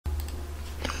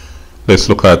Let's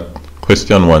look at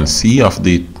question 1C of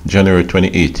the January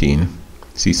 2018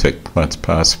 CSEC Maths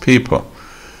Pass paper.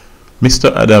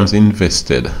 Mr. Adams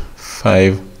invested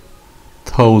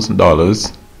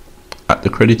 $5,000 at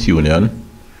the credit union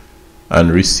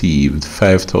and received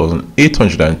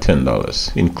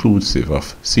 $5,810 inclusive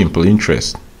of simple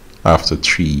interest after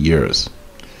 3 years.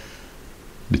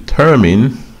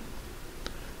 Determine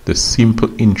the simple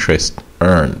interest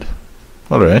earned.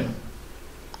 Alright.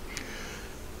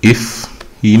 If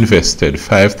he invested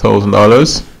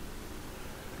 $5,000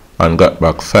 and got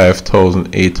back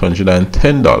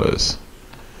 $5,810,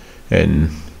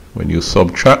 and when you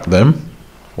subtract them,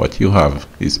 what you have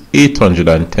is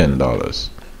 $810.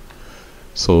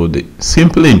 So the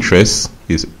simple interest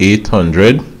is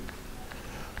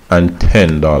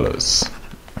 $810.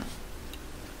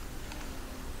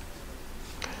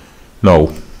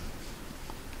 Now,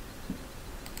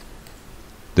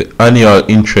 the annual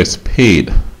interest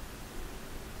paid,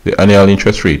 the annual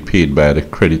interest rate paid by the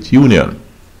credit union.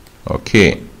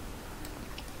 Okay.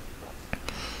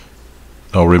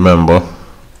 Now remember,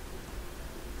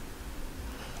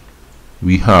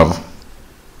 we have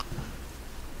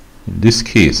in this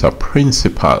case a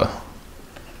principal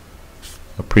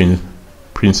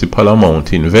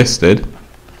amount invested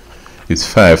is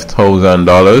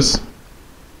 $5,000.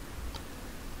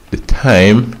 The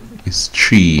time is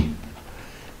 3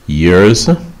 years,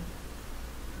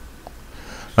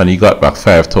 and he got back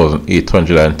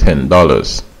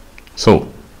 $5,810. So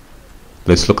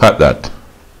let's look at that.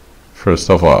 First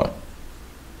of all,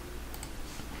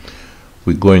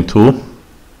 we're going to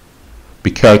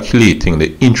be calculating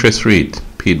the interest rate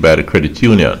paid by the credit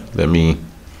union. Let me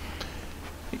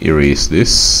erase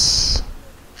this,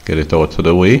 get it out of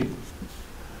the way.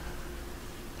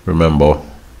 Remember,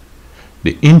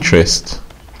 the interest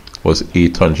was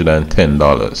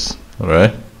 $810. All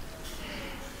right.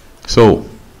 So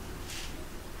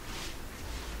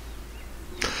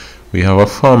we have a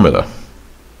formula.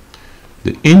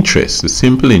 The interest, the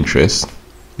simple interest,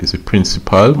 is the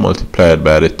principal multiplied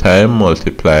by the time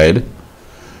multiplied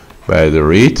by the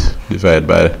rate divided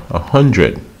by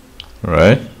 100. All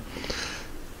right.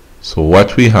 So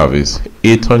what we have is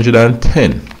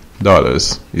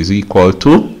 $810 is equal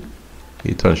to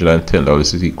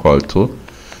 $810 is equal to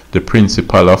the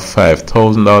principal of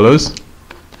 $5,000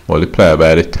 multiplied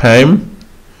by the time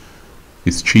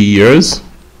is 3 years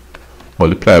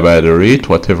multiplied by the rate,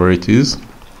 whatever it is,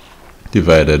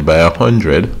 divided by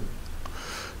 100.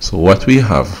 So what we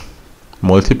have,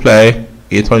 multiply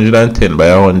 810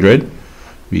 by 100,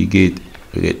 we get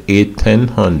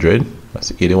 810,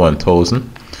 that's 81,000,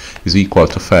 is equal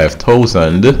to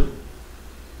 5,000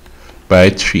 by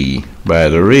 3 by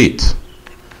the rate.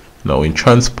 Now in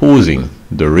transposing,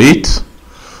 the rate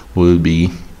will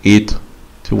be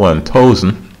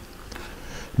 81,000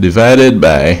 divided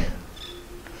by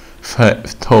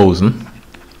 5,000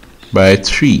 by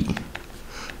 3,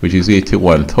 which is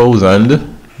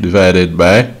 81,000 divided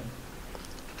by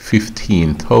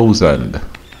 15,000.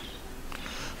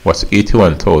 What's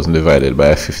 81,000 divided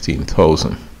by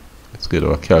 15,000? Let's get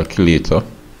our calculator.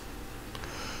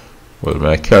 Well,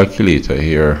 my calculator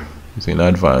here is in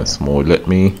advanced mode. Let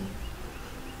me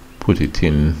put it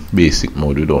in basic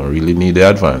mode. We don't really need the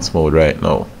advanced mode right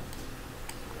now.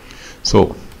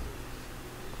 So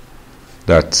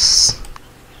that's,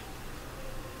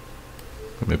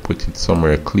 let me put it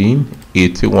somewhere clean,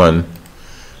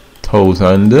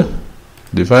 81,000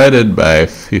 divided by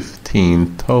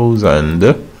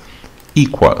 15,000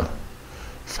 equal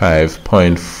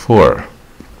 5.4.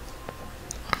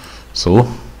 So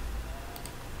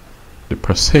the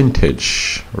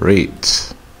percentage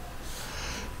rate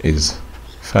is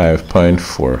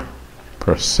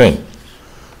 5.4%.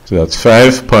 So that's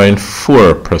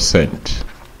 5.4%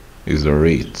 is the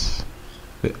rate,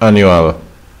 the annual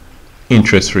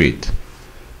interest rate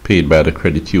paid by the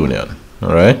credit union.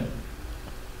 All right.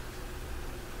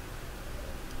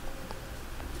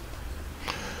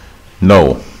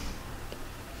 Now,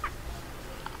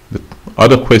 the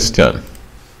other question,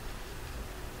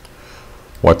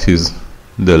 what is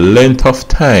the length of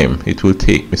time it will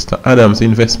take Mr. Adams'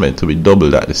 investment to be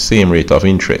doubled at the same rate of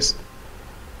interest?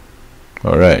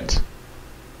 All right.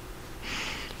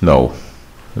 Now,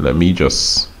 let me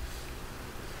just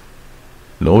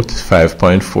note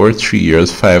 5.4, 3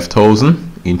 years,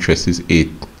 5,000, interest is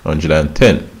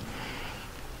 810.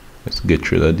 Let's get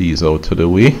rid of these out of the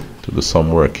way to do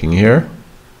some working here.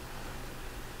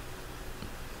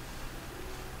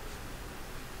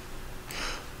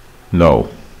 Now,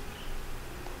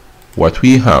 what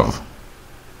we have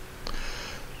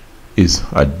is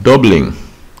a doubling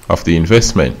of the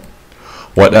investment.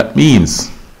 What that means,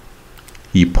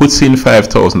 He puts in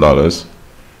 $5,000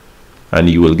 and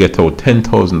he will get out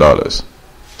 $10,000.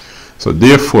 So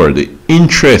therefore the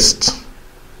interest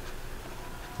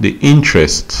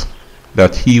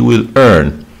that he will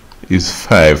earn is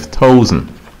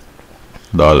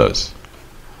 $5,000.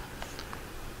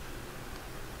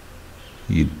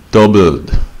 He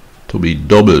doubled, to be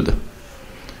doubled,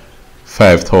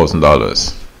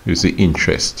 $5,000 is the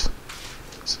interest.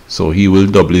 So he will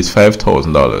double his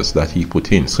 $5,000 that he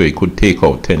put in, so he could take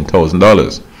out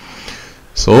 $10,000.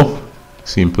 So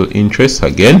simple interest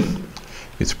again,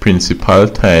 it's principal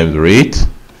times rate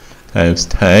times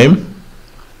time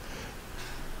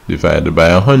divided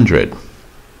by 100.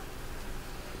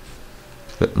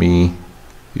 Let me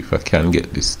see if I can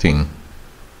get this thing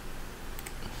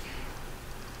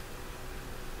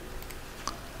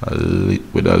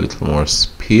with a little more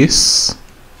space.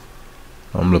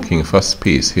 I'm looking for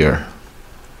space here.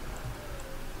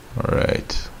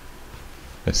 Alright,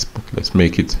 let's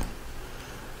make it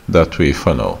that way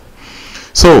for now.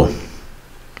 So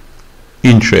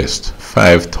interest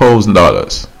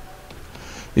 $5,000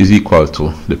 is equal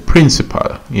to the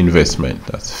principal investment,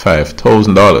 that's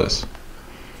 $5,000,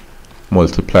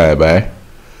 multiplied by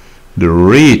the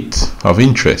rate of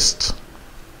interest.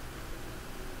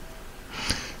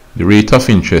 The rate of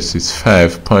interest is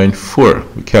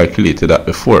 5.4. we calculated that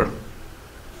before,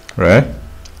 right?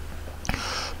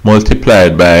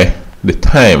 Multiplied by the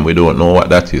time. We don't know what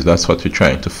that is, that's what we're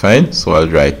trying to find, so I'll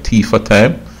write T for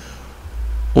time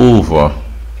over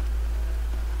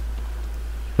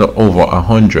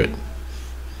 100,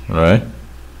 right,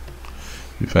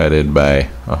 divided by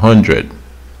 100%.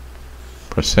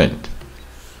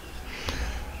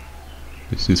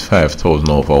 This is 5,000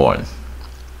 over 1.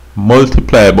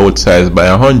 Multiply both sides by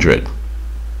 100.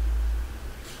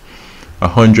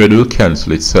 100 will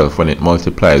cancel itself when it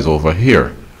multiplies over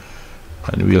here,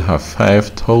 and we'll have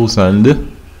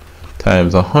 5,000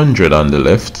 times 100 on the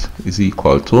left is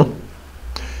equal to,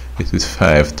 this is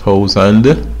 5,000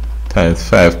 times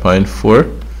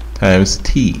 5.4 times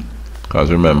T,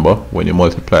 because remember, when you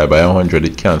multiply by 100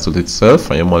 it cancels itself,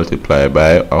 and you multiply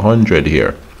by 100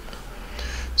 here.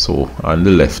 So on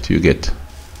the left you get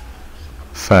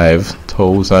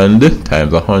 5,000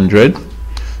 times 100,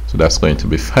 so that's going to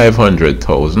be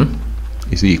 500,000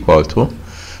 is equal to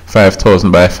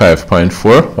 5,000 by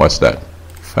 5.4, what's that?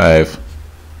 5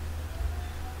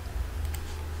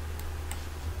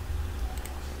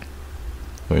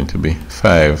 going to be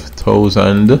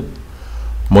 5,000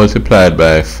 multiplied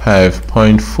by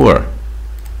 5.4,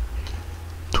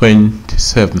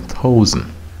 27,000.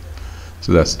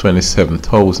 So that's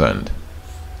 27,000.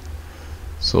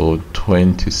 So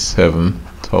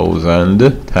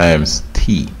 27,000 times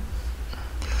T.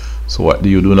 So what do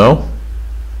you do now?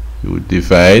 You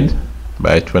divide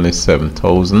by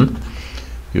 27,000.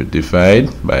 You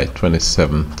divide by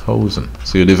 27,000.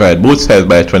 So you divide both sides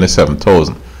by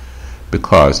 27,000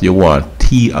 because you want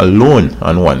T alone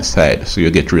on one side. So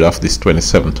you get rid of this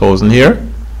 27,000 here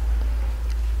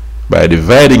by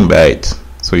dividing by it.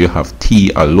 So you have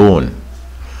T alone.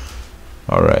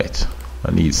 Alright,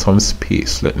 I need some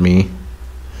space. Let me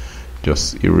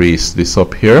just erase this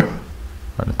up here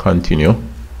and continue.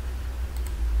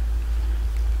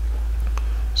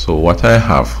 So what I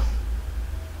have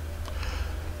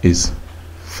is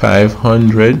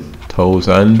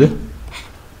 500,000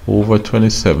 over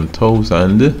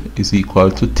 27,000 is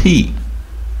equal to T.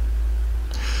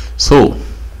 So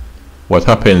what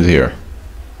happens here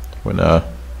when I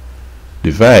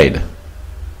divide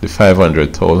the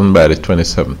 500,000 by the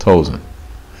 27,000?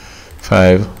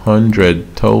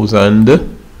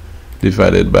 500,000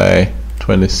 divided by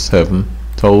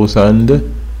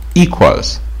 27,000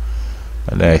 equals,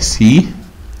 and I see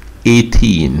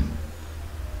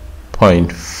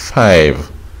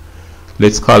 18.5,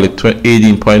 let's call it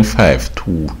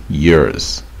 18.52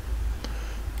 years.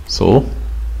 So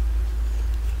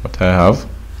what I have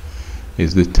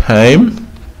is the time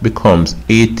becomes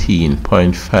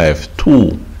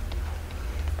 18.52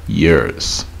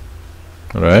 years.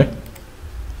 Alright,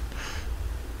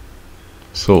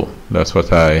 so that's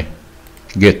what I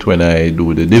get when I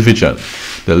do the division.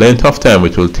 The length of time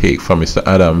it will take for Mr.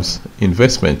 Adams'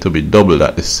 investment to be doubled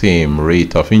at the same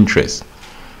rate of interest,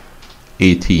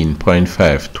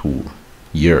 18.52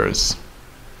 years.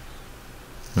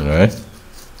 Alright,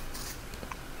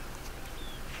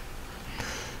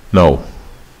 now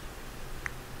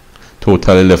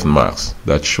total 11 marks.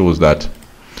 That shows that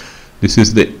this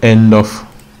is the end of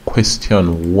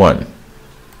question 1.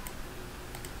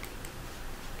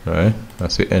 Right,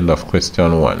 that's the end of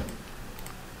question 1.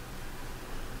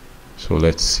 So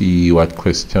let's see what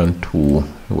question 2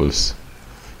 will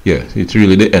Yeah, it's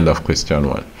really the end of question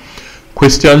 1.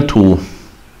 Question 2.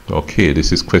 Okay,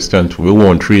 this is question 2. We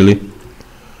won't really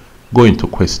go into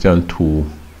question 2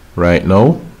 right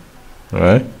now.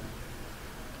 Alright,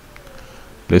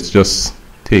 let's just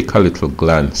take a little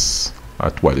glance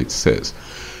at what it says.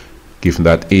 Given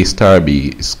that a star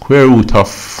b is square root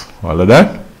of all of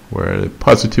that, where the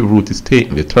positive root is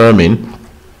taken, determine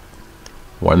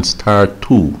 1 star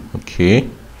 2. Okay,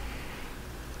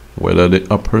 whether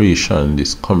the operation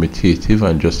is commutative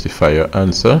and justify your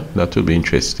answer. That will be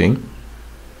interesting.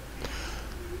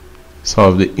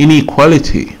 Solve the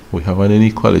inequality. We have an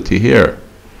inequality here.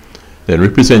 Then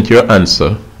represent your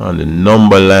answer on the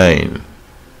number line.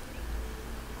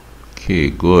 Okay,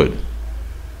 good.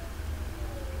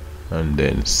 And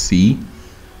then C,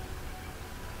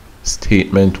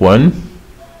 statement 1,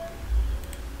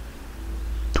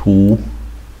 2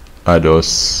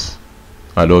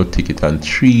 adult ticket and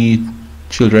 3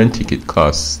 children ticket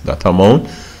costs that amount.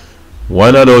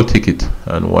 1 adult ticket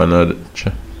and 1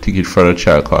 ticket for a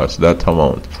child costs that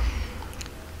amount.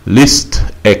 List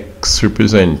X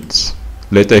represents,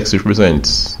 let X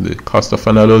represents the cost of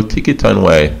an adult ticket and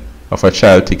Y of a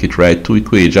child ticket. Write 2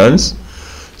 equations.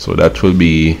 So that will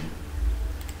be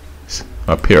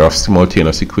a pair of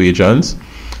simultaneous equations,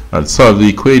 and solve the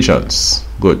equations.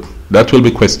 Good. That will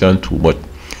be question 2, but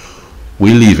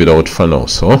we'll leave it out for now.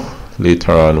 So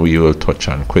later on we will touch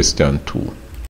on question 2.